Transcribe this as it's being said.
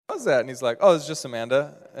was that? And he's like, oh, it's just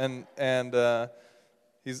Amanda. And I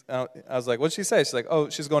was like, what'd she say? She's like, oh,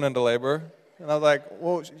 she's going into labor. And I was like,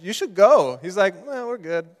 well, you should go. He's like, well, we're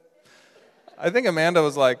good. I think Amanda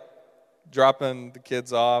was like dropping the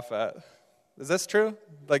kids off at, is this true?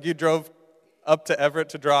 Like you drove up to Everett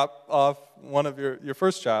to drop off one of your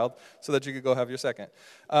first child so that you could go have your second.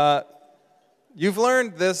 You've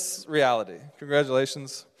learned this reality.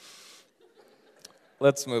 Congratulations.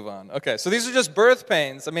 Let's move on. Okay, so these are just birth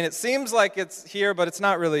pains. I mean, it seems like it's here, but it's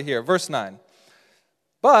not really here. Verse 9.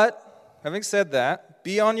 But, having said that,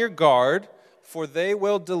 be on your guard, for they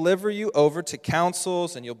will deliver you over to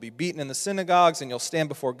councils, and you'll be beaten in the synagogues, and you'll stand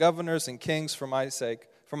before governors and kings for my sake,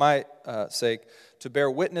 to bear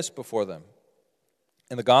witness before them.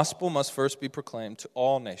 And the gospel must first be proclaimed to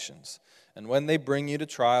all nations. And when they bring you to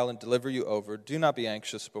trial and deliver you over, do not be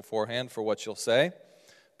anxious beforehand for what you'll say,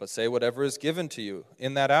 but say whatever is given to you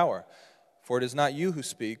in that hour. For it is not you who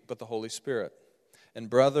speak, but the Holy Spirit. And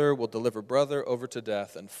brother will deliver brother over to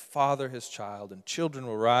death, and father his child, and children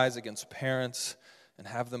will rise against parents and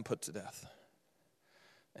have them put to death.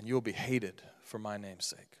 And you will be hated for my name's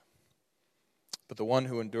sake. But the one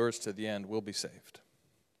who endures to the end will be saved.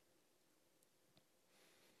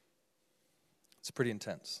 It's pretty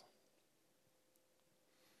intense.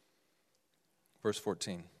 Verse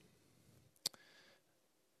 14.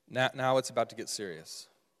 Now it's about to get serious.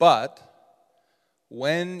 But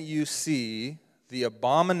when you see the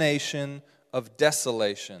abomination of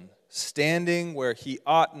desolation standing where he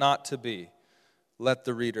ought not to be, let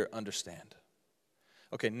the reader understand.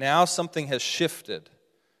 Okay, now something has shifted.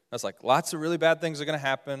 That's like lots of really bad things are going to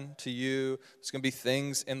happen to you. There's going to be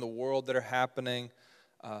things in the world that are happening.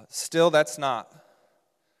 Still, that's not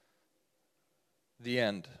the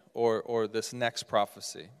end or this next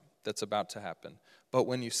prophecy that's about to happen. But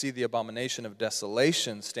when you see the abomination of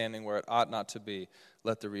desolation standing where it ought not to be,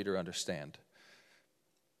 let the reader understand.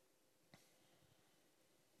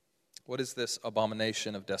 What is this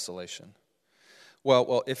abomination of desolation?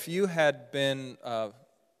 Well, if you had been a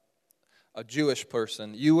Jewish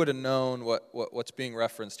person, you would have known what's being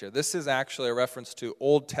referenced here. This is actually a reference to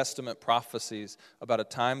Old Testament prophecies about a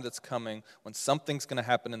time that's coming when something's going to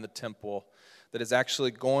happen in the temple that is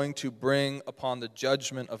actually going to bring upon the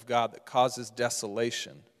judgment of God that causes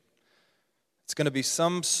desolation. It's going to be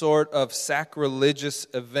some sort of sacrilegious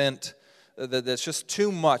event that's just too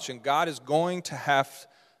much, and God is going to have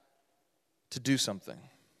to do something.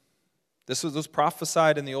 This was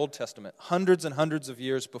prophesied in the Old Testament, hundreds and hundreds of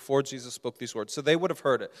years before Jesus spoke these words. So they would have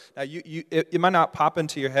heard it. Now, it might not pop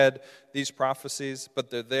into your head, these prophecies, but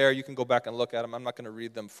they're there. You can go back and look at them. I'm not going to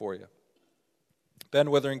read them for you.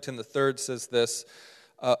 Ben Witherington III says this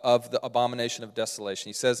of the abomination of desolation.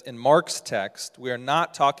 He says, in Mark's text, we are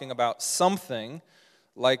not talking about something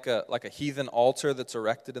like a heathen altar that's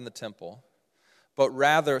erected in the temple, but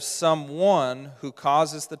rather someone who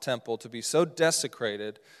causes the temple to be so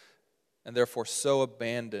desecrated and therefore so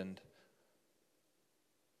abandoned,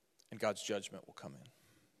 and God's judgment will come in.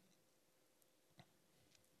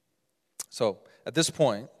 So, at this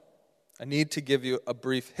point, I need to give you a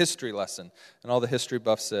brief history lesson. And all the history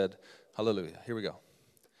buffs said, hallelujah. Here we go.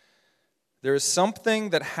 There is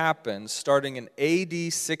something that happens starting in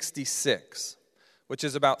AD 66, which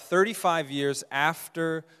is about 35 years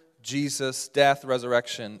after Jesus' death,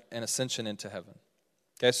 resurrection, and ascension into heaven.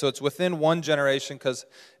 Okay, so it's within one generation, because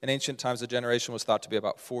in ancient times a generation was thought to be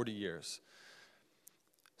about 40 years.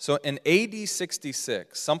 So in AD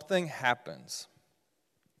 66, something happens.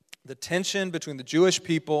 The tension between the Jewish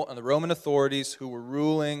people and the Roman authorities who were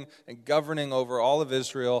ruling and governing over all of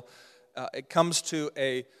Israel, it comes to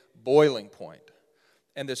a boiling point.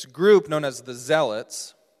 And this group known as the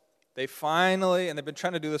Zealots, they finally, and they've been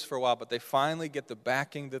trying to do this for a while, but they finally get the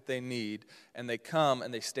backing that they need, and they come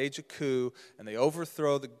and they stage a coup, and they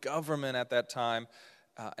overthrow the government at that time,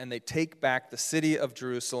 and they take back the city of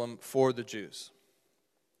Jerusalem for the Jews.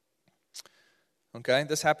 Okay,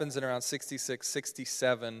 this happens in around 66,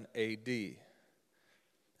 67 AD.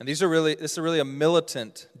 And this is really a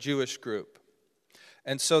militant Jewish group.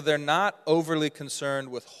 And so they're not overly concerned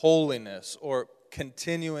with holiness or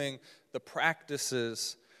continuing the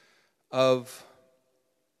practices of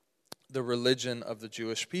the religion of the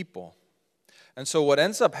Jewish people. And so what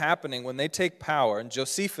ends up happening when they take power, and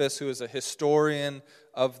Josephus, who is a historian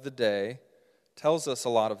of the day, tells us a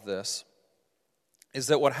lot of this, is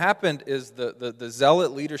that what happened is the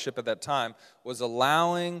zealot leadership at that time was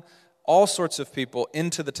allowing all sorts of people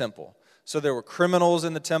into the temple. So there were criminals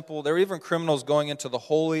in the temple. There were even criminals going into the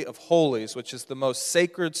Holy of Holies, which is the most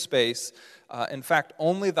sacred space. In fact,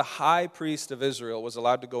 only the high priest of Israel was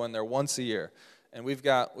allowed to go in there once a year. And we've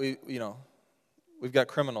got We've got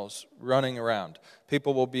criminals running around.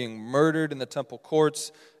 People were being murdered in the temple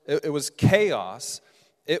courts. It was chaos.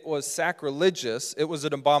 It was sacrilegious. It was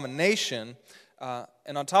an abomination.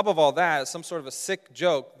 And on top of all that, some sort of a sick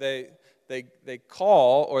joke, they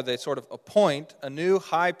call or they sort of appoint a new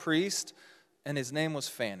high priest, and his name was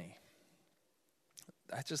Fanny.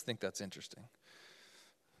 I just think that's interesting.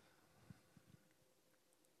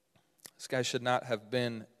 This guy should not have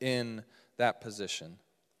been in that position.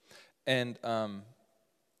 And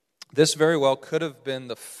this very well could have been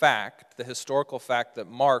the historical fact that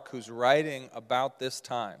Mark, who's writing about this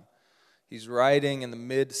time, he's writing in the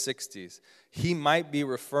mid-60s, he might be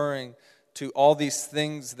referring to all these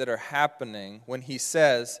things that are happening when he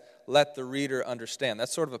says, let the reader understand.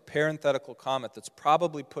 That's sort of a parenthetical comment that's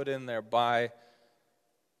probably put in there by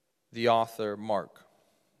the author, Mark.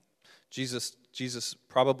 Jesus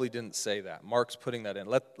probably didn't say that. Mark's putting that in.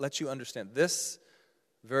 Let you understand. This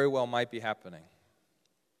very well might be happening.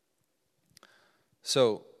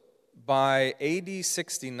 So, by AD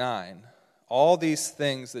 69, all these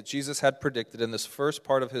things that Jesus had predicted in this first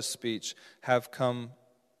part of his speech have come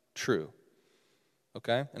true.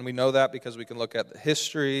 Okay? And we know that because we can look at the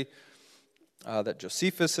history that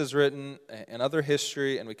Josephus has written and other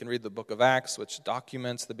history, and we can read the book of Acts, which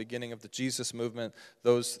documents the beginning of the Jesus movement,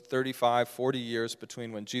 those 35, 40 years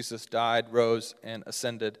between when Jesus died, rose, and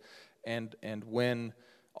ascended, and when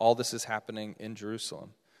all this is happening in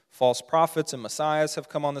Jerusalem. False prophets and messiahs have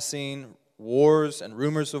come on the scene. Wars and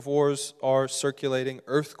rumors of wars are circulating.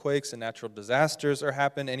 Earthquakes and natural disasters are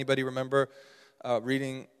happening. Anybody remember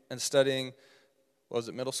reading and studying,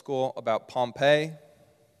 middle school, about Pompeii?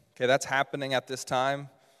 Okay, that's happening at this time.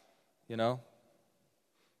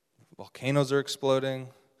 Volcanoes are exploding.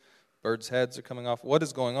 Birds' heads are coming off. What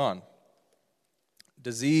is going on?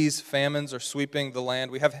 Disease, famines are sweeping the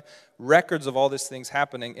land. We have records of all these things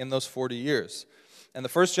happening in those 40 years. And the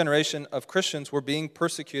first generation of Christians were being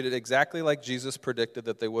persecuted exactly like Jesus predicted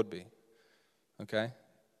that they would be. Okay?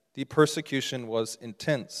 The persecution was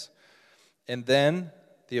intense. And then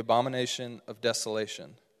the abomination of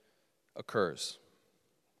desolation occurs.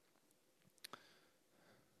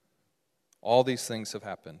 All these things have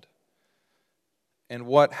happened. And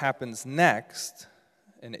what happens next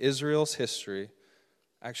in Israel's history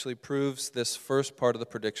actually proves this first part of the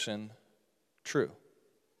prediction true.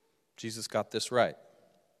 Jesus got this right.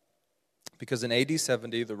 Because in AD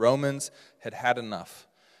 70, the Romans had had enough,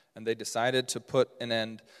 and they decided to put an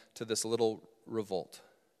end to this little revolt.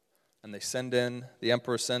 And the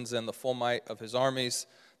emperor sends in the full might of his armies.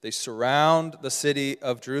 They surround the city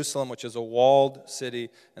of Jerusalem, which is a walled city,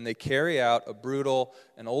 and they carry out a brutal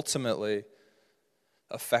and ultimately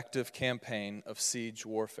effective campaign of siege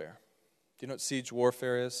warfare. Do you know what siege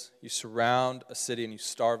warfare is? You surround a city and you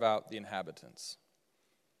starve out the inhabitants.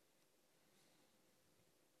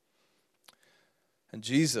 And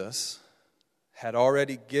Jesus had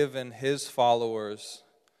already given his followers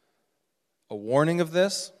a warning of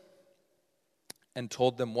this and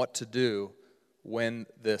told them what to do when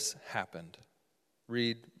this happened.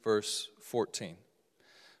 Read verse 14.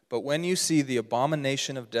 But when you see the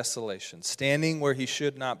abomination of desolation standing where he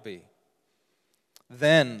should not be,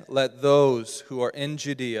 then let those who are in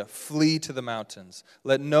Judea flee to the mountains.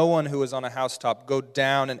 Let no one who is on a housetop go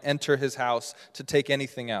down and enter his house to take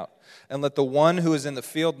anything out. And let the one who is in the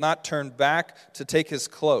field not turn back to take his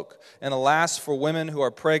cloak. And alas, for women who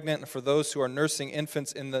are pregnant and for those who are nursing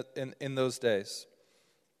infants in those days.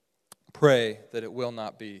 Pray that it will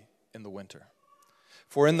not be in the winter.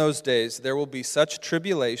 For in those days there will be such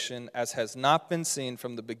tribulation as has not been seen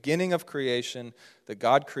from the beginning of creation that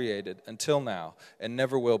God created until now, and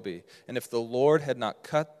never will be. And if the Lord had not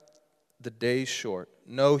cut the days short,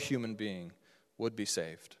 no human being would be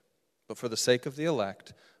saved. But for the sake of the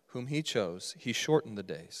elect, whom he chose, he shortened the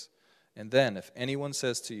days. And then if anyone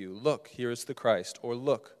says to you, look, here is the Christ, or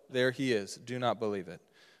look, there he is, do not believe it.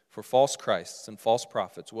 For false Christs and false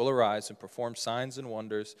prophets will arise and perform signs and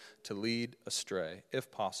wonders to lead astray,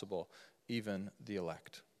 if possible, even the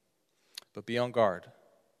elect. But be on guard.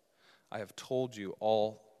 I have told you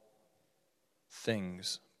all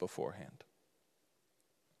things beforehand.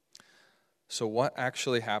 So what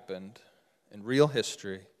actually happened in real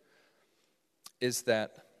history is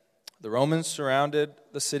that the Romans surrounded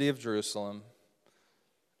the city of Jerusalem,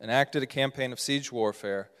 enacted a campaign of siege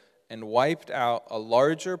warfare, and wiped out a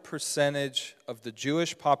larger percentage of the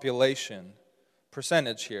Jewish population,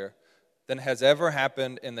 percentage here, than has ever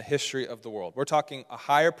happened in the history of the world. We're talking a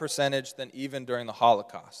higher percentage than even during the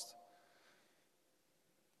Holocaust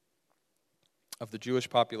of the Jewish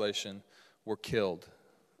population were killed.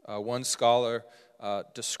 One scholar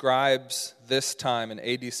describes this time in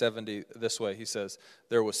AD 70 this way. He says,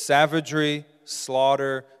 "There was savagery,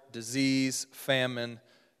 slaughter, disease, famine,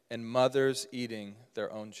 and mothers eating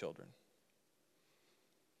their own children."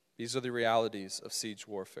 These are the realities of siege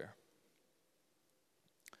warfare.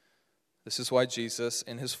 This is why Jesus,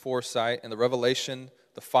 in his foresight and the revelation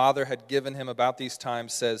the Father had given him about these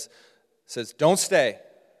times, says, "Don't stay,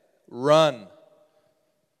 run."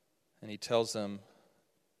 And he tells them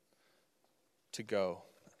to go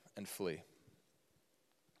and flee.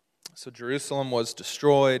 So Jerusalem was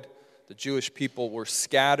destroyed. The Jewish people were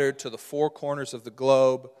scattered to the four corners of the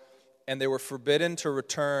globe, and they were forbidden to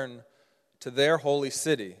return to their holy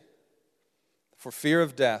city for fear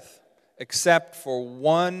of death, except for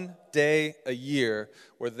one day a year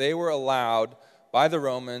where they were allowed by the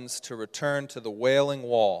Romans to return to the Wailing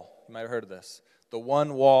Wall. You might have heard of this. The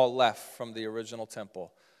one wall left from the original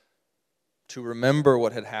temple, to remember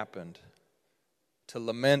what had happened, to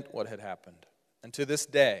lament what had happened. And to this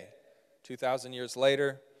day, 2,000 years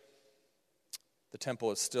later, the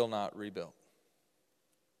temple is still not rebuilt.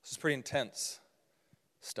 This is pretty intense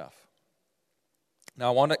stuff. Now,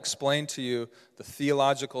 I want to explain to you the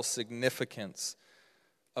theological significance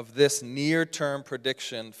of this near-term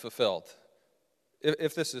prediction fulfilled,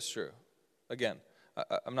 if this is true. Again,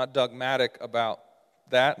 I'm not dogmatic about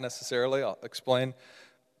that necessarily. I'll explain.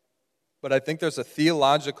 But I think there's a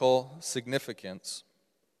theological significance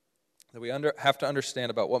that we have to understand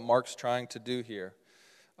about what Mark's trying to do here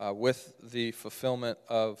with the fulfillment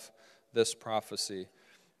of this prophecy.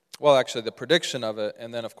 Well, actually, the prediction of it,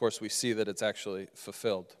 and then, of course, we see that it's actually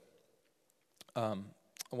fulfilled.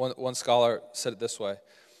 One scholar said it this way.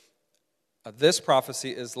 This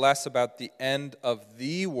prophecy is less about the end of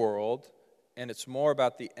the world, and it's more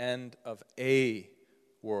about the end of a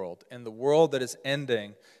world. And the world that is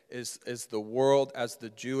ending is the world as the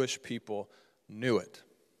Jewish people knew it.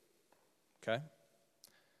 Okay?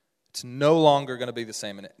 It's no longer going to be the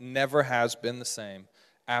same, and it never has been the same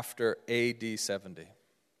after AD 70.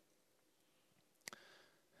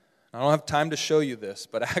 I don't have time to show you this,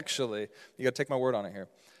 but actually, you got to take my word on it here.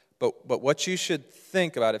 But what you should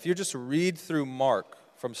think about, if you just read through Mark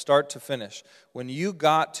from start to finish, when you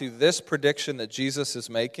got to this prediction that Jesus is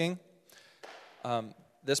making,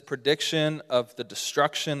 this prediction of the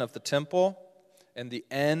destruction of the temple and the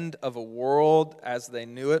end of a world as they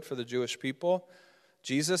knew it for the Jewish people,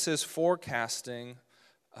 Jesus is forecasting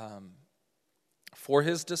for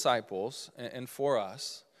his disciples and for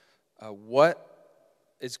us what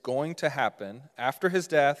is going to happen after his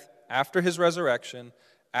death, after his resurrection,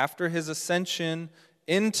 after his ascension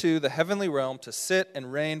into the heavenly realm to sit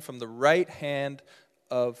and reign from the right hand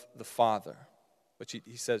of the Father, which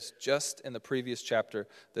he says just in the previous chapter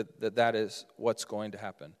that is what's going to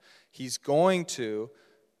happen. He's going to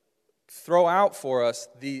throw out for us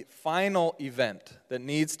the final event that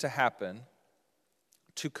needs to happen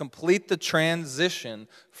to complete the transition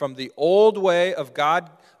from the old way of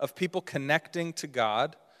people connecting to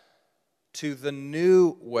God to the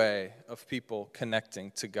new way of people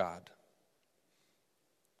connecting to God.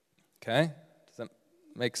 Okay? Does that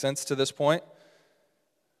make sense to this point?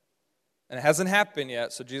 And it hasn't happened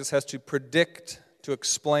yet, so Jesus has to predict, to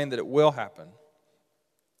explain that it will happen.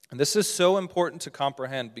 And this is so important to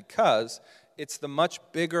comprehend because it's the much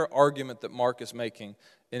bigger argument that Mark is making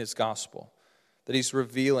in his gospel, that he's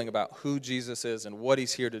revealing about who Jesus is and what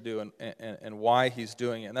he's here to do and why he's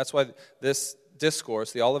doing it. And that's why this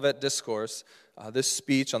discourse, the Olivet Discourse, this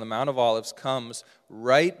speech on the Mount of Olives comes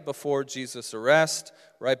right before Jesus' arrest,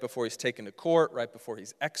 right before he's taken to court, right before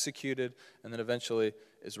he's executed, and then eventually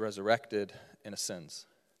is resurrected and ascends.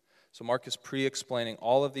 So Mark is pre-explaining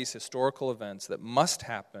all of these historical events that must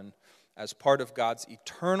happen as part of God's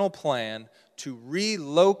eternal plan to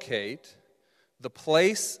relocate the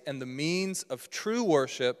place and the means of true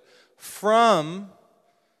worship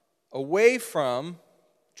away from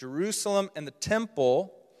Jerusalem and the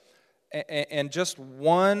temple and just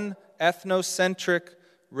one ethnocentric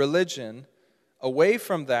religion, away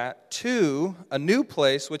from that to a new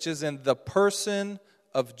place which is in the person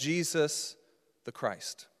of Jesus the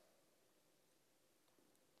Christ.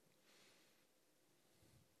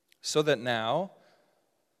 So that now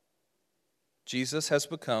Jesus has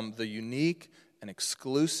become the unique and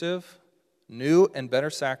exclusive, new and better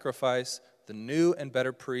sacrifice, the new and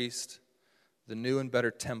better priest, the new and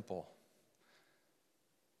better temple.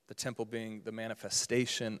 The temple being the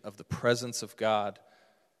manifestation of the presence of God.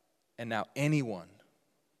 And now anyone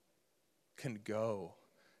can go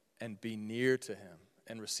and be near to him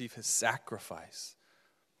and receive his sacrifice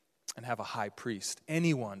and have a high priest.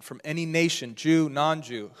 Anyone from any nation, Jew,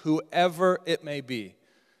 non-Jew, whoever it may be,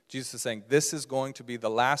 Jesus is saying this is going to be the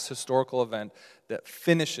last historical event that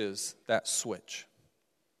finishes that switch.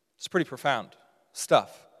 It's pretty profound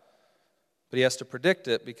stuff. But he has to predict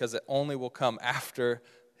it because it only will come after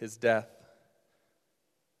his death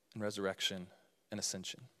and resurrection and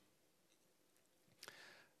ascension.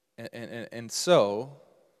 And so,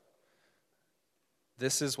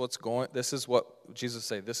 this is what Jesus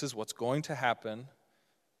say, this is what's going to happen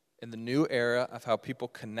in the new era of how people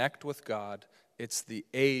connect with God. It's the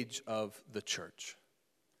age of the church.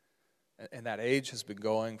 And that age has been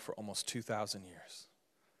going for almost 2,000 years.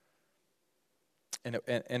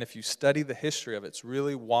 And if you study the history of it, it's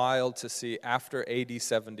really wild to see after AD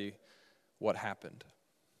 70 what happened.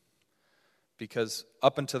 Because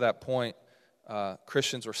up until that point,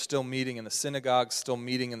 Christians were still meeting in the synagogues, still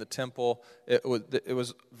meeting in the temple. It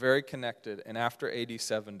was very connected. And after AD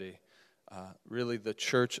 70, really the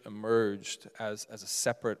church emerged as a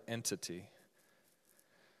separate entity.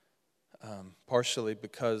 Partially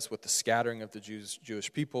because with the scattering of the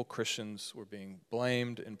Jewish people, Christians were being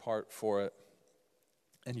blamed in part for it.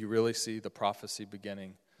 And you really see the prophecy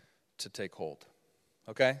beginning to take hold.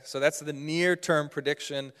 Okay? So that's the near-term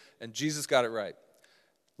prediction, and Jesus got it right.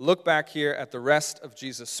 Look back here at the rest of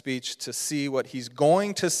Jesus' speech to see what he's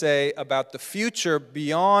going to say about the future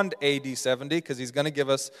beyond AD 70, because he's going to give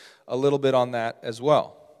us a little bit on that as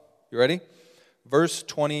well. You ready? Verse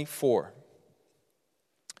 24.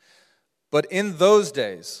 But in those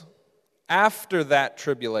days, after that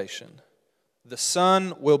tribulation, the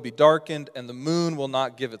sun will be darkened, and the moon will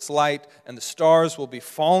not give its light, and the stars will be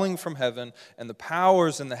falling from heaven, and the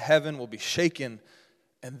powers in the heaven will be shaken.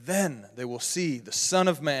 And then they will see the Son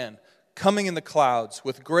of Man coming in the clouds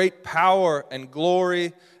with great power and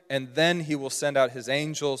glory, and then he will send out his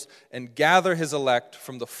angels and gather his elect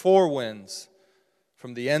from the four winds,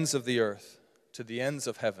 from the ends of the earth to the ends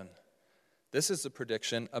of heaven. This is a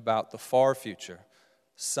prediction about the far future,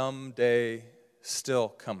 someday still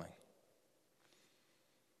coming.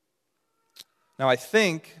 Now, I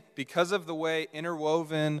think because of the way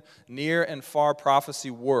interwoven near and far prophecy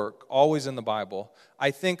work, always in the Bible, I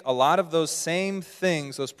think a lot of those same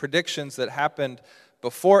things, those predictions that happened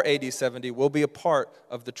before AD 70 will be a part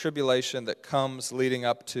of the tribulation that comes leading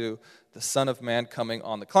up to the Son of Man coming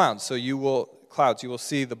on the clouds. So you will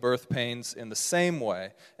see the birth pains in the same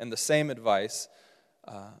way, and the same advice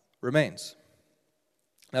remains.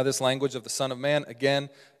 Now, this language of the Son of Man, again,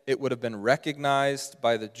 it would have been recognized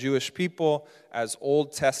by the Jewish people as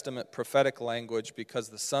Old Testament prophetic language because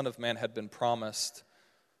the Son of Man had been promised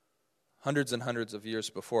hundreds and hundreds of years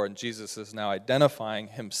before, and Jesus is now identifying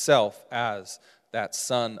himself as that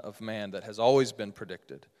Son of Man that has always been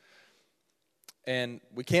predicted. And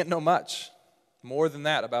we can't know much more than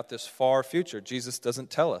that about this far future. Jesus doesn't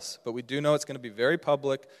tell us, but we do know it's going to be very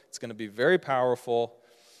public, it's going to be very powerful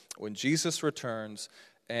when Jesus returns,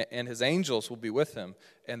 and his angels will be with him,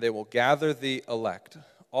 and they will gather the elect.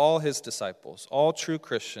 All his disciples, all true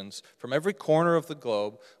Christians from every corner of the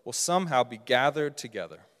globe will somehow be gathered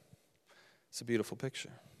together. It's a beautiful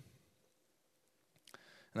picture.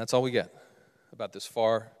 And that's all we get about this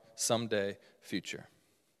far, someday future.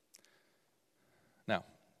 Now,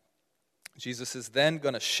 Jesus is then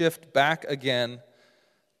going to shift back again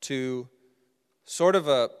to sort of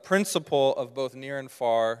a principle of both near and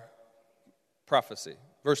far prophecy.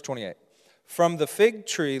 Verse 28. From the fig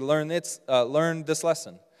tree, learn this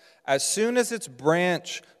lesson. As soon as its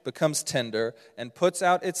branch becomes tender and puts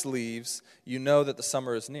out its leaves, you know that the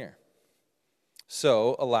summer is near.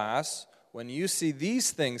 So, alas, when you see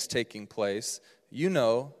these things taking place, you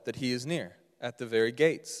know that he is near, at the very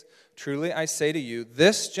gates. Truly, I say to you,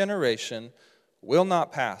 this generation will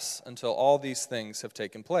not pass until all these things have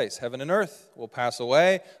taken place. Heaven and earth will pass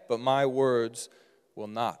away, but my words will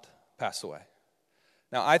not pass away.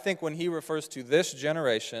 Now, I think when he refers to this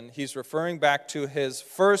generation, he's referring back to his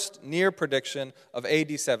first near prediction of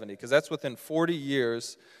AD 70, because that's within 40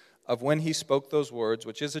 years of when he spoke those words,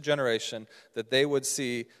 which is a generation that they would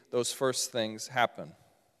see those first things happen.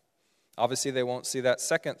 Obviously, they won't see that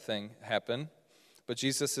second thing happen, but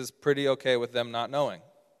Jesus is pretty okay with them not knowing.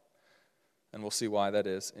 And we'll see why that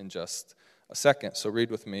is in just a second. So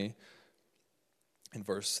read with me in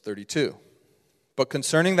verse 32. But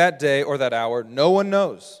concerning that day or that hour, no one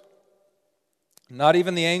knows, not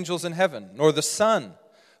even the angels in heaven, nor the Son,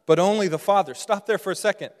 but only the Father. Stop there for a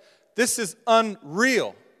second. This is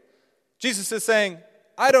unreal. Jesus is saying,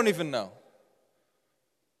 I don't even know.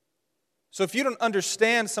 So if you don't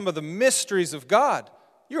understand some of the mysteries of God,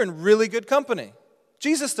 you're in really good company.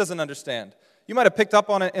 Jesus doesn't understand. You might have picked up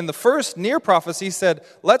on it in the first near prophecy. He said,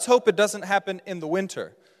 let's hope it doesn't happen in the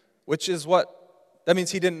winter, which is that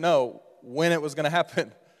means he didn't know when it was going to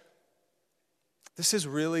happen. This is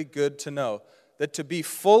really good to know, that to be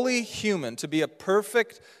fully human, to be a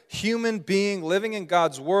perfect human being living in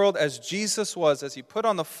God's world as Jesus was, as he put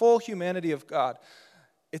on the full humanity of God,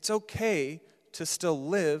 it's okay to still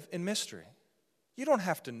live in mystery. You don't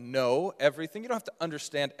have to know everything. You don't have to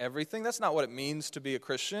understand everything. That's not what it means to be a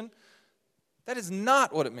Christian. That is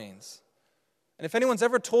not what it means. And if anyone's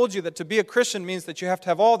ever told you that to be a Christian means that you have to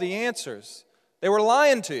have all the answers, they were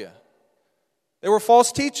lying to you. They were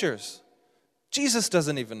false teachers. Jesus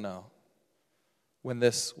doesn't even know when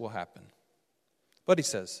this will happen. But he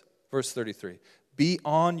says, verse 33, be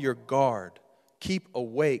on your guard, keep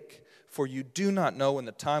awake, for you do not know when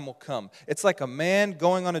the time will come. It's like a man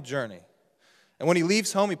going on a journey. And when he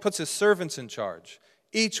leaves home, he puts his servants in charge,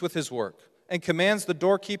 each with his work, and commands the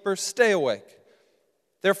doorkeeper, stay awake.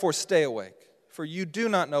 Therefore stay awake, for you do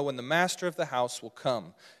not know when the master of the house will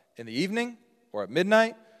come, in the evening, or at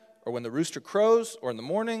midnight, or when the rooster crows, or in the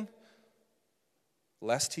morning,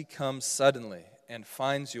 lest he comes suddenly and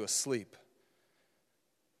finds you asleep.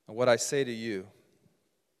 And what I say to you,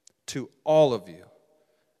 to all of you,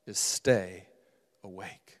 is stay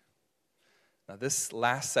awake. Now this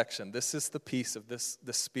last section, this is the piece of this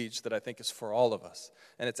speech that I think is for all of us.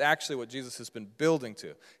 And it's actually what Jesus has been building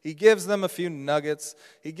to. He gives them a few nuggets.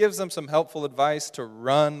 He gives them some helpful advice to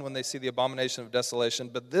run when they see the abomination of desolation.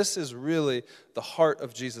 But this is really the heart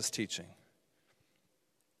of Jesus' teaching.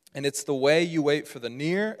 And it's the way you wait for the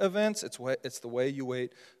near events. It's the way you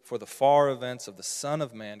wait for the far events of the Son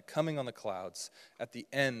of Man coming on the clouds at the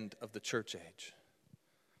end of the church age.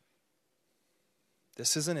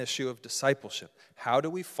 This is an issue of discipleship. How do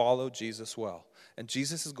we follow Jesus well? And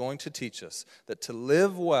Jesus is going to teach us that to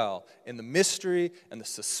live well in the mystery and the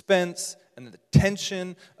suspense and the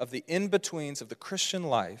tension of the in-betweens of the Christian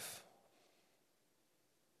life,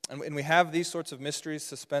 and we have these sorts of mysteries,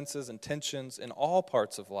 suspenses, and tensions in all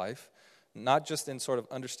parts of life, not just in sort of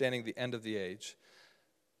understanding the end of the age.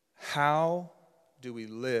 How do we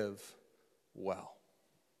live well?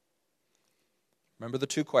 Remember the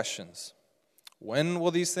two questions. When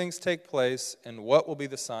will these things take place, and what will be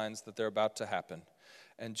the signs that they're about to happen?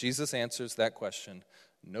 And Jesus answers that question,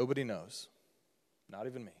 nobody knows, not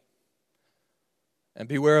even me. And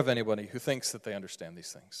beware of anybody who thinks that they understand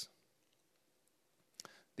these things.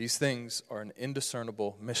 These things are an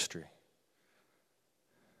indiscernible mystery.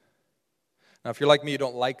 Now, if you're like me, you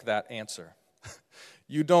don't like that answer.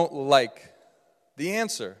 You don't like the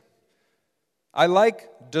answer. I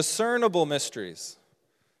like discernible mysteries.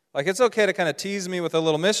 Like, it's okay to kind of tease me with a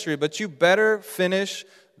little mystery, but you better finish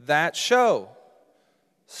that show.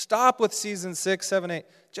 Stop with season 6, 7, 8.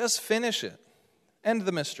 Just finish it. End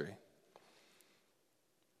the mystery.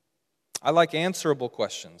 I like answerable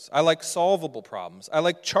questions. I like solvable problems. I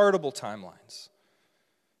like chartable timelines.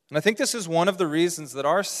 And I think this is one of the reasons that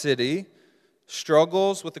our city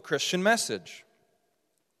struggles with the Christian message.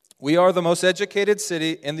 We are the most educated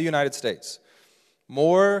city in the United States.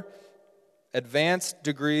 More advanced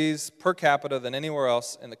degrees per capita than anywhere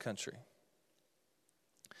else in the country.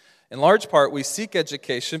 In large part, we seek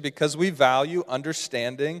education because we value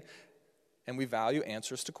understanding and we value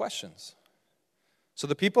answers to questions. So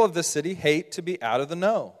the people of this city hate to be out of the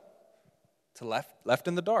know, to left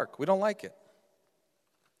in the dark. We don't like it.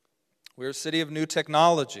 We're a city of new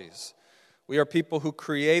technologies. We are people who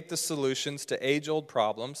create the solutions to age-old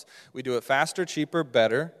problems. We do it faster, cheaper,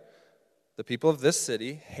 better. The people of this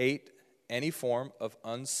city hate any form of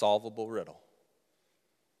unsolvable riddle.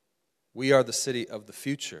 We are the city of the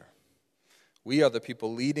future. We are the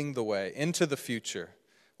people leading the way into the future.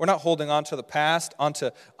 We're not holding on to the past, onto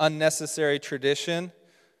unnecessary tradition.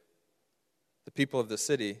 The people of the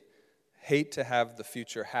city hate to have the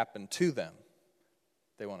future happen to them.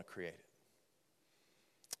 They want to create it.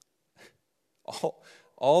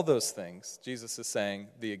 All those things, Jesus is saying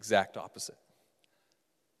the exact opposite.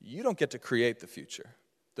 You don't get to create the future.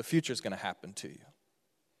 The future is going to happen to you.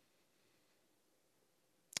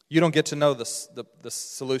 You don't get to know the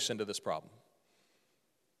solution to this problem.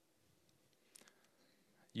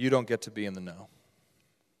 You don't get to be in the know.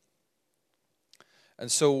 And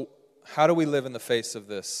so, how do we live in the face of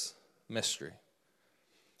this mystery?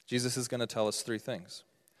 Jesus is going to tell us three things.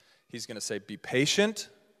 He's going to say, be patient,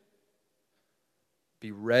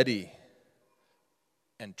 be ready,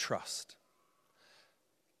 and trust.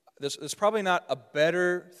 There's probably not a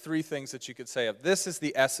better three things that you could say of this is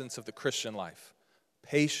the essence of the Christian life.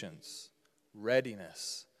 Patience,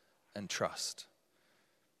 readiness, and trust.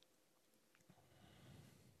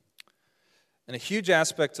 And a huge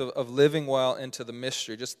aspect of living well into the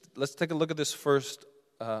mystery, just let's take a look at this first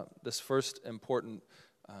important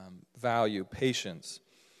value, patience.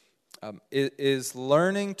 is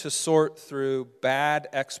learning to sort through bad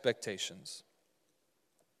expectations.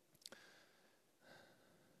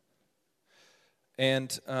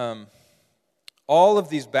 And all of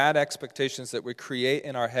these bad expectations that we create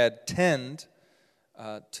in our head tend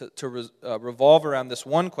to revolve around this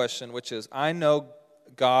one question, which is, I know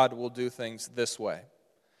God will do things this way.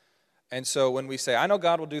 And so when we say, I know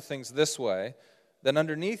God will do things this way, then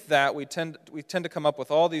underneath that we tend to come up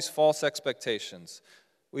with all these false expectations.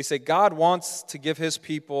 We say God wants to give his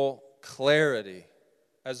people clarity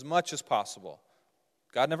as much as possible.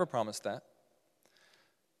 God never promised that.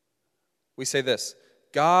 We say this,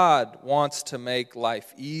 God wants to make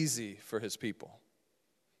life easy for his people.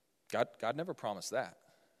 God never promised that.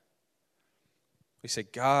 We say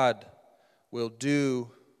God will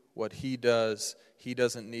do what he does. He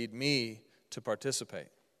doesn't need me to participate.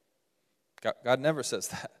 God never says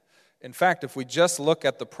that. In fact, if we just look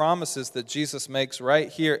at the promises that Jesus makes right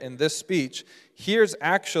here in this speech, here's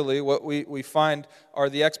actually what we find are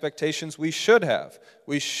the expectations we should have.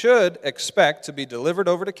 We should expect to be delivered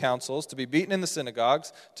over to councils, to be beaten in the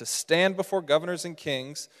synagogues, to stand before governors and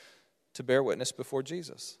kings, to bear witness before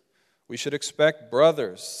Jesus. We should expect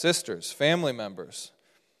brothers, sisters, family members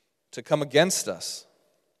to come against us,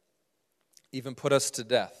 even put us to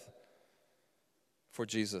death for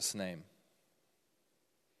Jesus' name.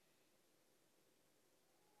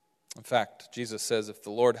 In fact, Jesus says if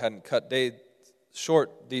the Lord hadn't cut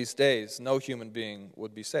short these days, no human being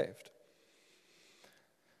would be saved.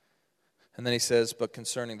 And then he says, but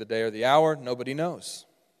concerning the day or the hour, nobody knows.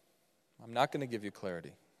 I'm not going to give you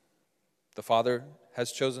clarity. The Father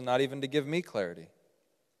has chosen not even to give me clarity.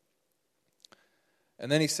 And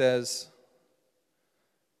then he says,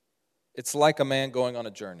 it's like a man going on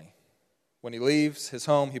a journey. When he leaves his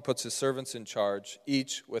home, he puts his servants in charge,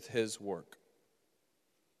 each with his work.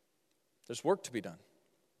 There's work to be done.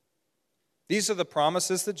 These are the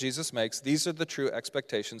promises that Jesus makes. These are the true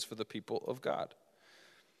expectations for the people of God.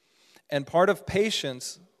 And part of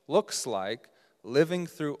patience looks like living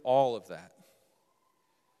through all of that.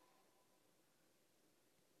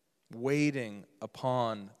 Waiting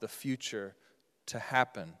upon the future to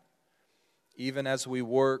happen. Even as we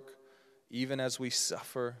work, even as we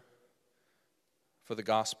suffer for the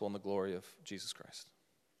gospel and the glory of Jesus Christ.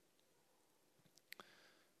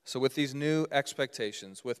 So with these new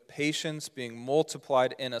expectations, with patience being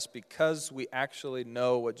multiplied in us because we actually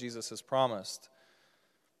know what Jesus has promised,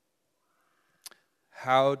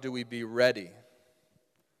 how do we be ready?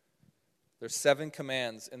 There's 7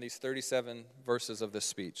 commands in these 37 verses of this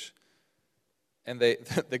speech. And they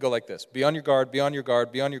go like this. Be on your guard, be on your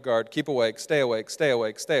guard, be on your guard, keep awake, stay awake, stay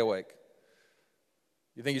awake, stay awake.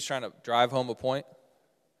 You think he's trying to drive home a point?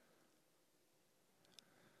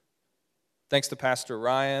 Thanks to Pastor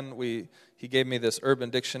Ryan, he gave me this Urban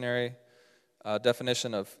Dictionary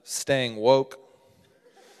definition of staying woke.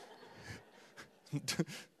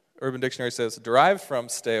 Urban Dictionary says, derived from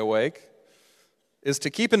stay awake is to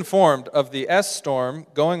keep informed of the S-storm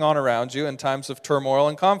going on around you in times of turmoil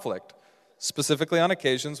and conflict, specifically on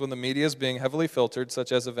occasions when the media is being heavily filtered,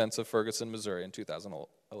 such as events of Ferguson, Missouri in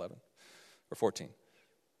 2011 or 14.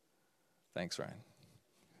 Thanks, Ryan.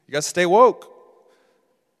 You got to stay woke.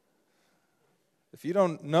 If you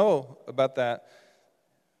don't know about that,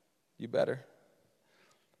 you better.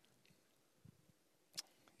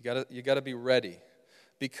 You got to be ready.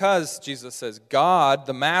 Because, Jesus says, God,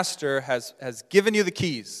 the Master, has given you the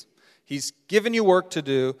keys. He's given you work to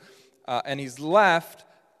do, and he's left,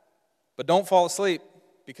 but don't fall asleep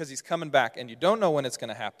because he's coming back, and you don't know when it's going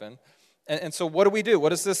to happen. And so what do we do? What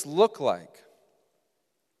does this look like?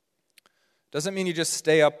 Doesn't mean you just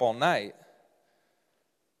stay up all night.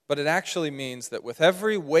 But it actually means that with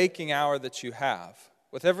every waking hour that you have,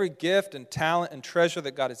 with every gift and talent and treasure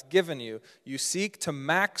that God has given you, you seek to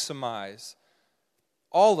maximize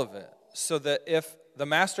all of it so that if the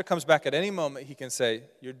Master comes back at any moment, he can say,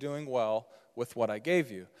 you're doing well with what I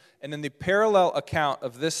gave you. And in the parallel account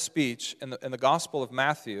of this speech in the Gospel of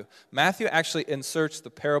Matthew, Matthew actually inserts the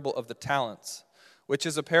parable of the talents, which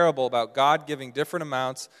is a parable about God giving different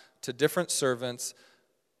amounts to different servants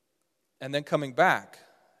and then coming back.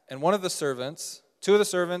 And one of the servants, 2 of the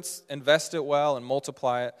servants invest it well and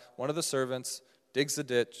multiply it. One of the servants digs a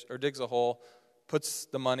ditch or digs a hole, puts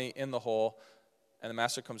the money in the hole, and the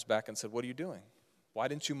Master comes back and said, what are you doing? Why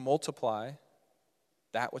didn't you multiply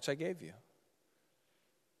that which I gave you?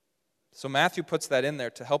 So Matthew puts that in there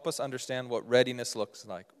to help us understand what readiness looks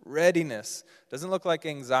like. Readiness doesn't look like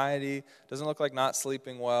anxiety, doesn't look like not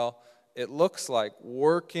sleeping well. It looks like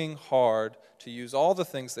working hard to use all the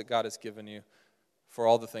things that God has given you for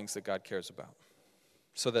all the things that God cares about.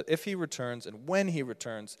 so that if he returns and when he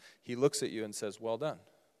returns, he looks at you and says, well done.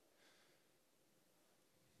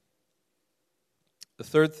 The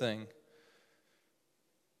third thing,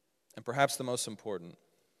 and perhaps the most important,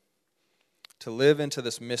 to live into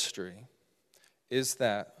this mystery is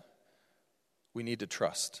that we need to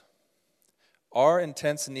trust. Our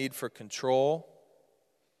intense need for control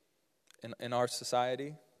in our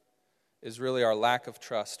society is really our lack of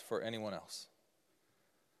trust for anyone else.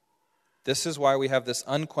 This is why we have this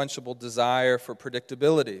unquenchable desire for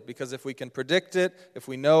predictability, because if we can predict it, if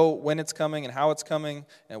we know when it's coming and how it's coming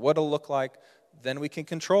and what it'll look like, then we can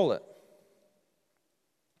control it.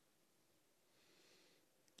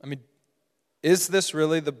 I mean, is this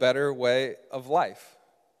really the better way of life?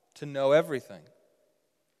 To know everything?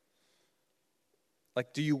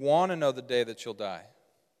 Like, do you want to know the day that you'll die?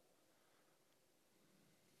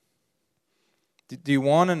 Do you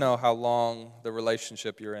want to know how long the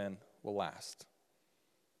relationship you're in will last?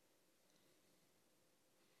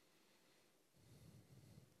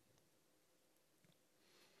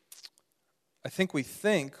 I think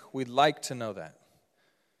we'd like to know that.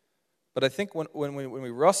 But I think when we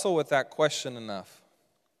wrestle with that question enough,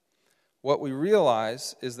 what we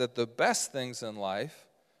realize is that the best things in life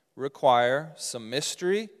require some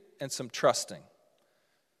mystery and some trusting.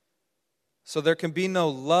 So there can be no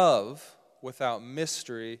love without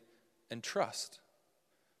mystery and trust.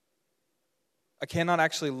 I cannot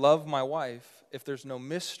actually love my wife if there's no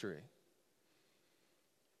mystery.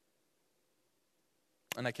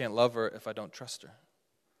 And I can't love her if I don't trust her.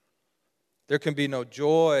 There can be no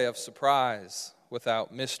joy of surprise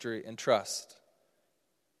without mystery and trust.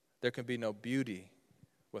 There can be no beauty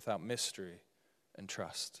without mystery and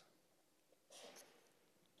trust.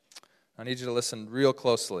 I need you to listen real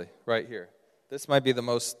closely right here. This might be the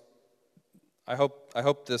most, I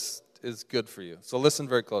hope this is good for you. So listen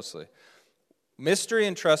very closely. Mystery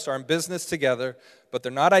and trust are in business together, but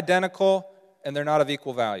they're not identical and they're not of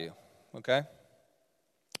equal value. Okay?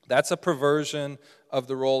 That's a perversion of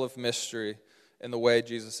the role of mystery in the way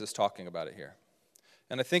Jesus is talking about it here.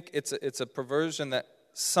 And I think it's a perversion that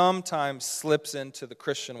sometimes slips into the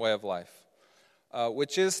Christian way of life,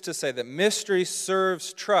 which is to say that mystery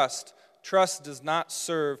serves trust. Trust does not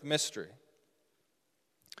serve mystery.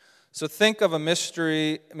 So think of a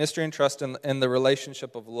mystery and trust in the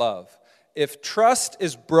relationship of love. If trust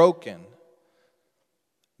is broken,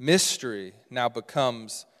 mystery now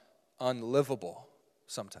becomes unlivable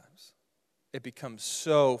sometimes. It becomes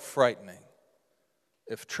so frightening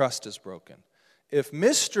if trust is broken. If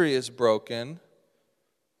mystery is broken,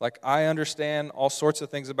 like I understand all sorts of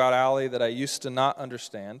things about Allie that I used to not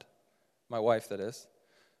understand, my wife that is,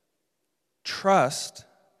 trust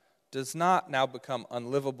does not now become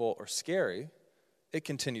unlivable or scary. It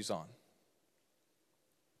continues on.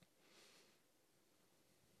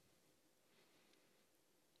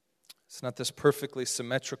 It's not this perfectly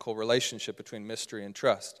symmetrical relationship between mystery and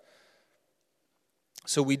trust.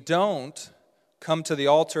 So we don't come to the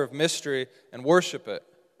altar of mystery and worship it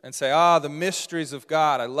and say, the mysteries of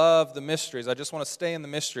God. I love the mysteries. I just want to stay in the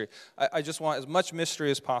mystery. I just want as much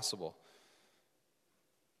mystery as possible.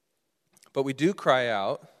 But we do cry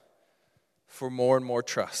out for more and more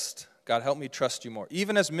trust. God, help me trust you more.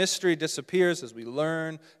 Even as mystery disappears, as we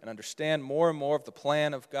learn and understand more and more of the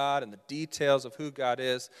plan of God and the details of who God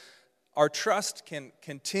is, our trust can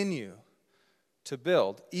continue to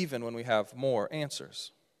build even when we have more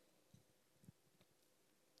answers.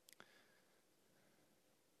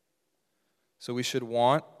 So we should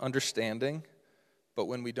want understanding, but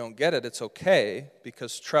when we don't get it, it's okay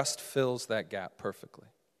because trust fills that gap perfectly.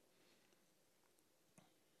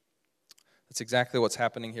 That's exactly what's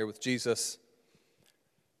happening here with Jesus.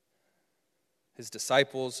 His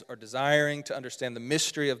disciples are desiring to understand the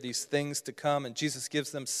mystery of these things to come, and Jesus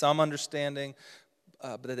gives them some understanding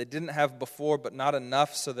but that they didn't have before, but not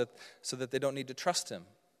enough so that they don't need to trust him.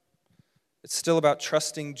 It's still about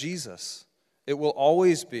trusting Jesus. It will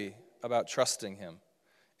always be about trusting him.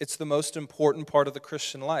 It's the most important part of the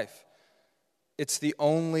Christian life. It's the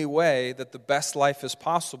only way that the best life is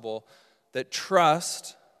possible, that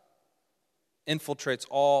trust infiltrates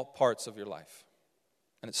all parts of your life.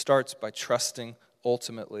 And it starts by trusting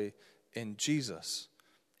ultimately in Jesus,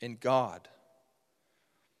 in God.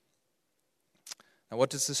 Now, what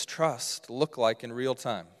does this trust look like in real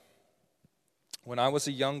time? When I was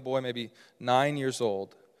a young boy, maybe 9 years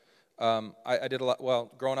old, I did a lot.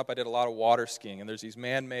 Well, growing up, I did a lot of water skiing, and there's these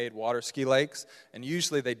man-made water ski lakes, and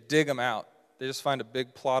usually they dig them out. They just find a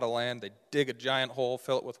big plot of land, they dig a giant hole,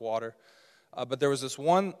 fill it with water. But there was this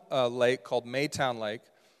one lake called Maytown Lake,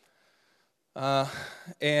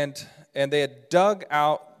 and they had dug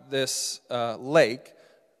out this lake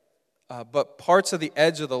but parts of the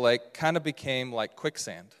edge of the lake kind of became like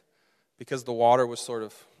quicksand because the water was sort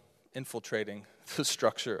of infiltrating the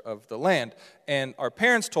structure of the land. And our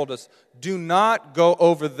parents told us, do not go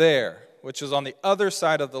over there, which is on the other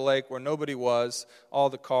side of the lake where nobody was. All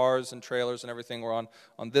the cars and trailers and everything were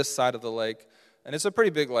on this side of the lake. And it's a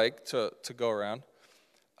pretty big lake to go around.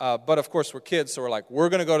 But of course, we're kids, so we're like, we're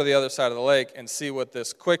going to go to the other side of the lake and see what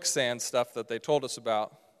this quicksand stuff that they told us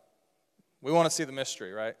about. We want to see the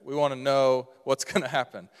mystery, right? We want to know what's going to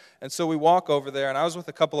happen. And so we walk over there, and I was with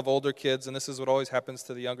a couple of older kids, and this is what always happens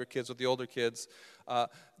to the younger kids with the older kids.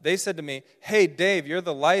 They said to me, hey, Dave, you're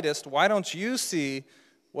the lightest. Why don't you see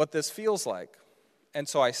what this feels like? And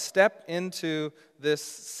so I step into this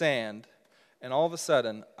sand, and all of a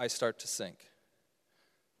sudden, I start to sink.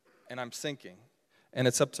 And I'm sinking, and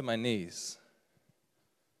it's up to my knees.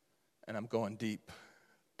 And I'm going deep,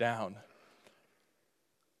 down.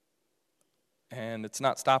 And it's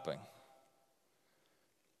not stopping.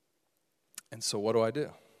 And so what do?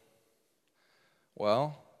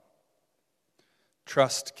 Well,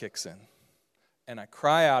 trust kicks in. And I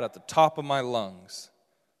cry out at the top of my lungs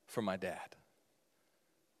for my dad.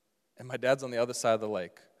 And my dad's on the other side of the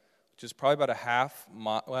lake, which is probably about a half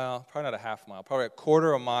mile, well, probably not a half mile, probably a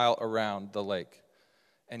quarter of a mile around the lake.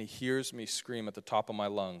 And he hears me scream at the top of my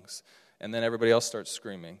lungs. And then everybody else starts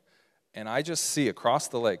screaming. And I just see across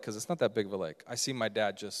the lake, because it's not that big of a lake, I see my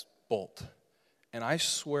dad just bolt. And I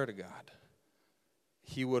swear to God,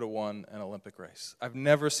 he would have won an Olympic race. I've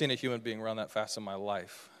never seen a human being run that fast in my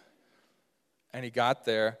life. And he got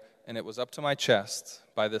there, and it was up to my chest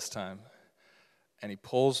by this time. And he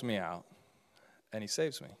pulls me out, and he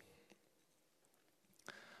saves me.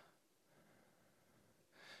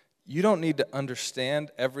 You don't need to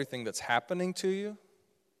understand everything that's happening to you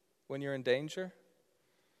when you're in danger.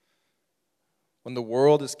 When the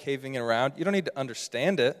world is caving in around, you don't need to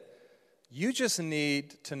understand it. You just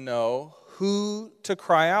need to know who to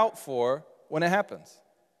cry out for when it happens.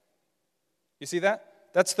 You see that?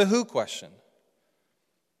 That's the who question.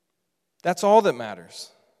 That's all that matters.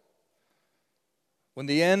 When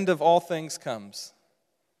the end of all things comes,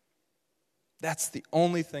 that's the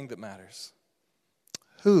only thing that matters.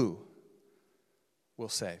 Who will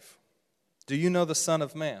save? Do you know the Son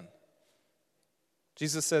of Man?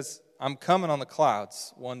 Jesus says, I'm coming on the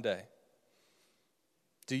clouds one day.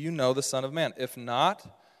 Do you know the Son of Man? If not,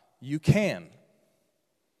 you can.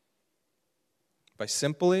 By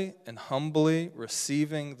simply and humbly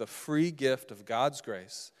receiving the free gift of God's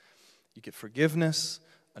grace, you get forgiveness,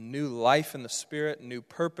 a new life in the Spirit, new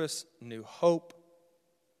purpose, new hope.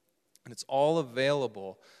 And it's all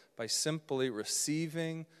available by simply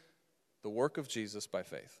receiving the work of Jesus by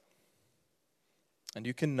faith. And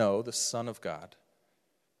you can know the Son of God.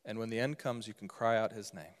 And when the end comes, you can cry out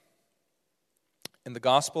his name. In the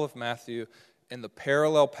Gospel of Matthew, in the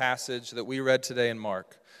parallel passage that we read today in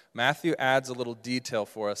Mark, Matthew adds a little detail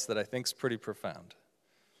for us that I think is pretty profound.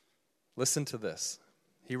 Listen to this.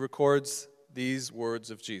 He records these words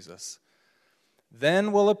of Jesus.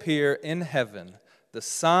 Then will appear in heaven the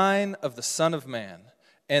sign of the Son of Man,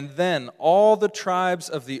 and then all the tribes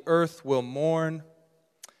of the earth will mourn,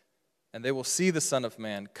 and they will see the Son of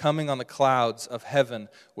Man coming on the clouds of heaven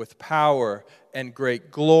with power and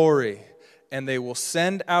great glory. And they will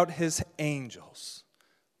send out his angels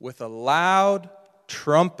with a loud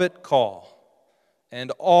trumpet call.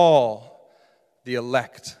 And all the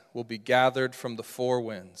elect will be gathered from the four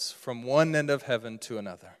winds, from one end of heaven to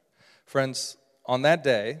another. Friends, on that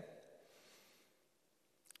day,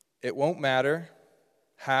 it won't matter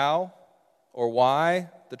how or why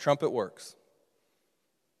the trumpet works.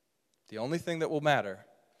 The only thing that will matter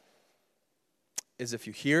is if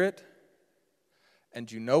you hear it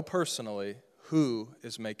and you know personally who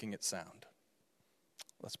is making it sound.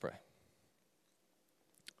 Let's pray.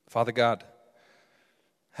 Father God,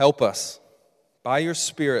 help us by your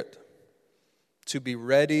Spirit to be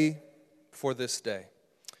ready for this day.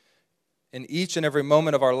 In each and every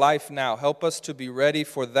moment of our life now, help us to be ready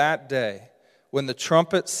for that day when the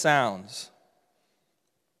trumpet sounds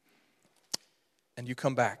and you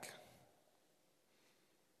come back.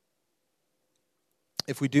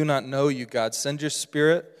 If we do not know you, God, send your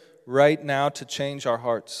Spirit right now to change our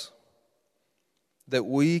hearts, that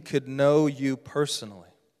we could know you personally,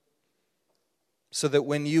 so that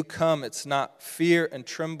when you come, it's not fear and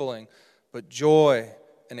trembling, but joy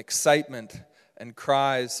and excitement and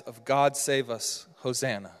cries of God save us,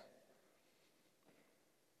 Hosanna.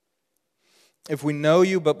 If we know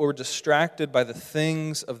you, but we're distracted by the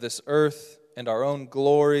things of this earth and our own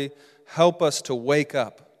glory, help us to wake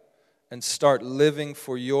up and start living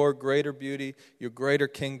for your greater beauty, your greater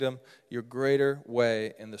kingdom, your greater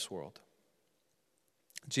way in this world.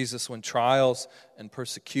 Jesus, when trials and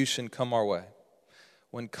persecution come our way,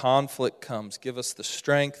 when conflict comes, give us the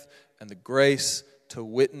strength and the grace to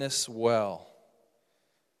witness well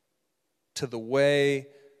to the way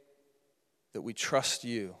that we trust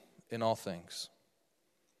you in all things,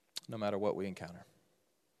 no matter what we encounter.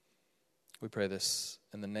 We pray this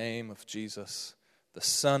in the name of Jesus, the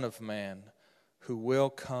Son of Man, who will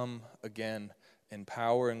come again in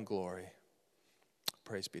power and glory.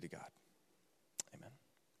 Praise be to God. Amen.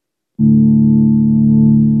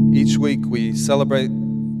 Each week we celebrate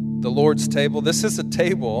the Lord's table. This is a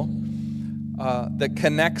table that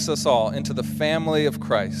connects us all into the family of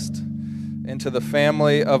Christ, into the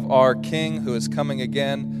family of our King who is coming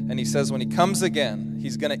again. And he says when he comes again,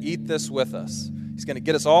 he's going to eat this with us. He's going to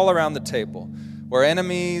get us all around the table, where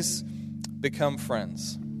enemies become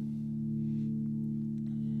friends.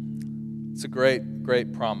 It's a great,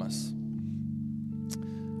 great promise.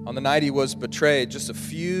 On the night he was betrayed, just a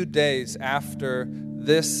few days after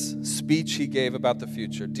this speech he gave about the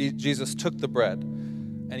future, Jesus took the bread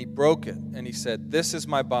and he broke it and he said, "This is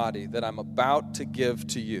my body that I'm about to give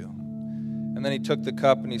to you." And then he took the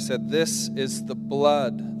cup and he said, "This is the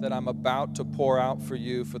blood that I'm about to pour out for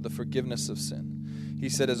you for the forgiveness of sin." He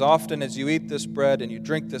said, "As often as you eat this bread and you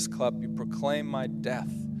drink this cup, you proclaim my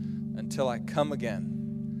death until I come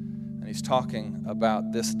again." And he's talking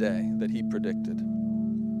about this day that he predicted.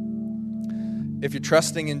 If you're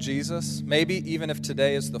trusting in Jesus, maybe even if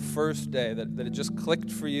today is the first day that it just clicked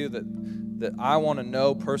for you that I want to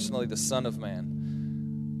know personally the Son of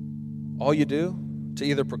Man, all you do to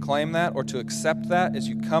either proclaim that or to accept that is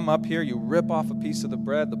you come up here, you rip off a piece of the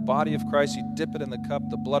bread, the body of Christ, you dip it in the cup,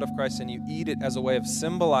 the blood of Christ, and you eat it as a way of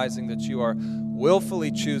symbolizing that you are willfully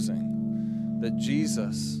choosing that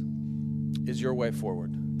Jesus is your way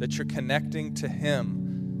forward, that you're connecting to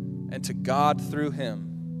Him and to God through Him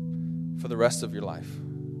for the rest of your life.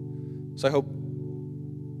 So I hope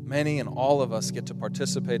many and all of us get to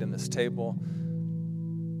participate in this table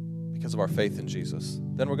because of our faith in Jesus.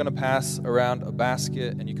 Then we're going to pass around a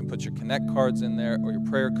basket, and you can put your Connect cards in there or your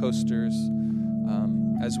prayer coasters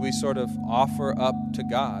as we sort of offer up to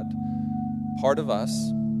God part of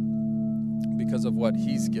us because of what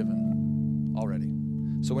He's given already.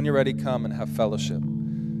 So when you're ready, come and have fellowship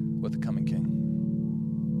with the coming King.